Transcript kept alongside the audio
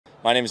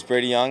My name is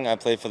Brady Young. I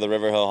play for the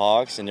River Hill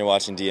Hawks, and you're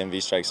watching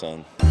DMV Strike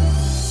Zone.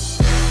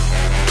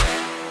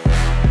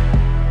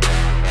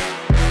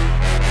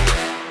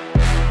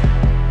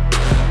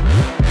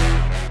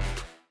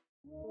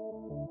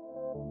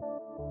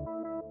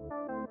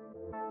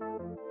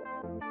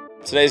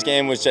 Today's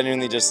game was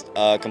genuinely just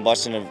a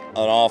combustion on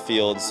all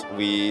fields.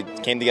 We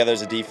came together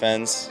as a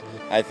defense.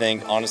 I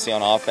think, honestly,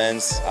 on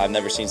offense, I've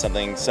never seen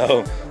something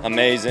so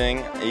amazing.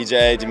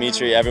 EJ,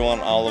 Dimitri,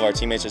 everyone, all of our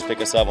teammates just pick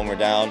us up when we're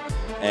down.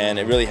 And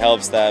it really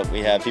helps that we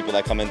have people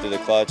that come in through the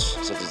clutch,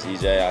 such as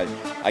EJ.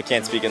 I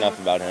can't speak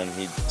enough about him.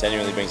 He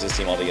genuinely brings his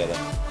team all together.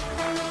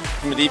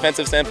 From a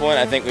defensive standpoint,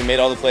 I think we made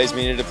all the plays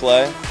we needed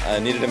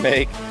to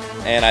make.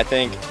 And I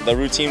think the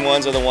routine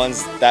ones are the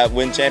ones that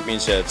win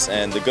championships.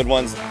 And the good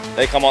ones,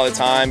 they come all the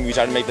time. We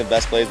try to make the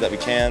best plays that we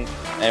can.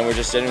 And we're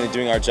just genuinely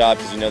doing our job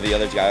because we know the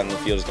other guy on the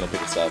field is going to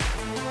pick us up.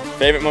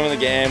 Favorite moment of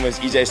the game was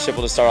EJ's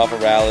triple to start off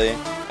a rally.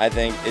 I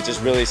think it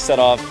just really set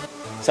off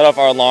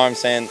our alarm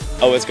saying,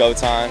 oh, it's go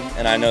time.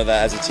 And I know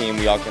that as a team,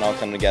 we all can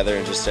come together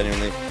and just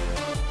genuinely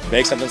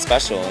make something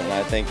special. And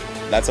I think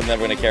that's something that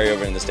we're going to carry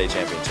over in the state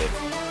championship.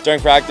 During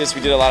practice,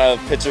 we did a lot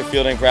of pitcher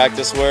fielding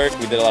practice work.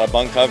 We did a lot of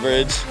bunt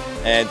coverage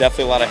and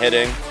definitely a lot of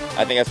hitting.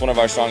 I think that's one of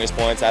our strongest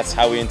points. That's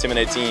how we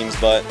intimidate teams.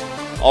 But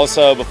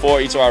also,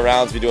 before each of our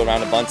rounds, we do a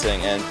round of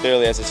bunting. And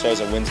clearly, as it shows,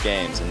 it wins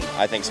games. And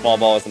I think small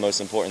ball is the most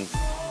important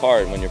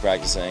part when you're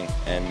practicing.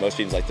 And most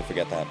teams like to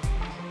forget that.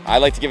 I'd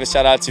like to give a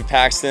shout out to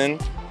Paxton.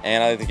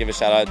 And I'd like to give a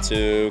shout out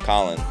to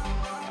Colin.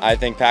 I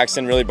think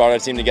Paxton really brought our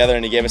team together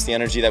and he gave us the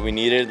energy that we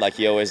needed, like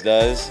he always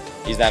does.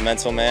 He's that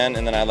mental man.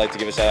 And then I'd like to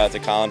give a shout out to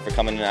Colin for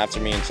coming in after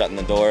me and shutting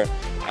the door.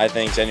 I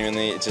think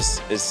genuinely it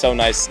just is so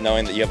nice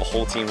knowing that you have a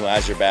whole team who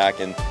has your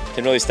back and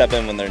can really step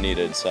in when they're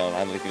needed. So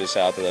I'd like to give a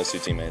shout out to those two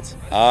teammates.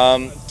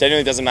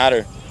 Genuinely doesn't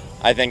matter.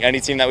 I think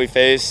any team that we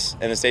face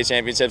in the state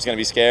championship is going to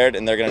be scared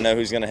and they're going to know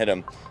who's going to hit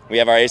them. We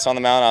have our ace on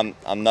the mound.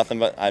 I have nothing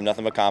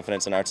but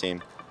confidence in our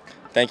team.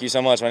 Thank you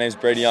so much. My name is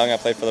Brady Young. I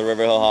play for the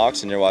River Hill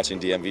Hawks, and you're watching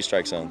DMV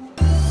Strike Zone.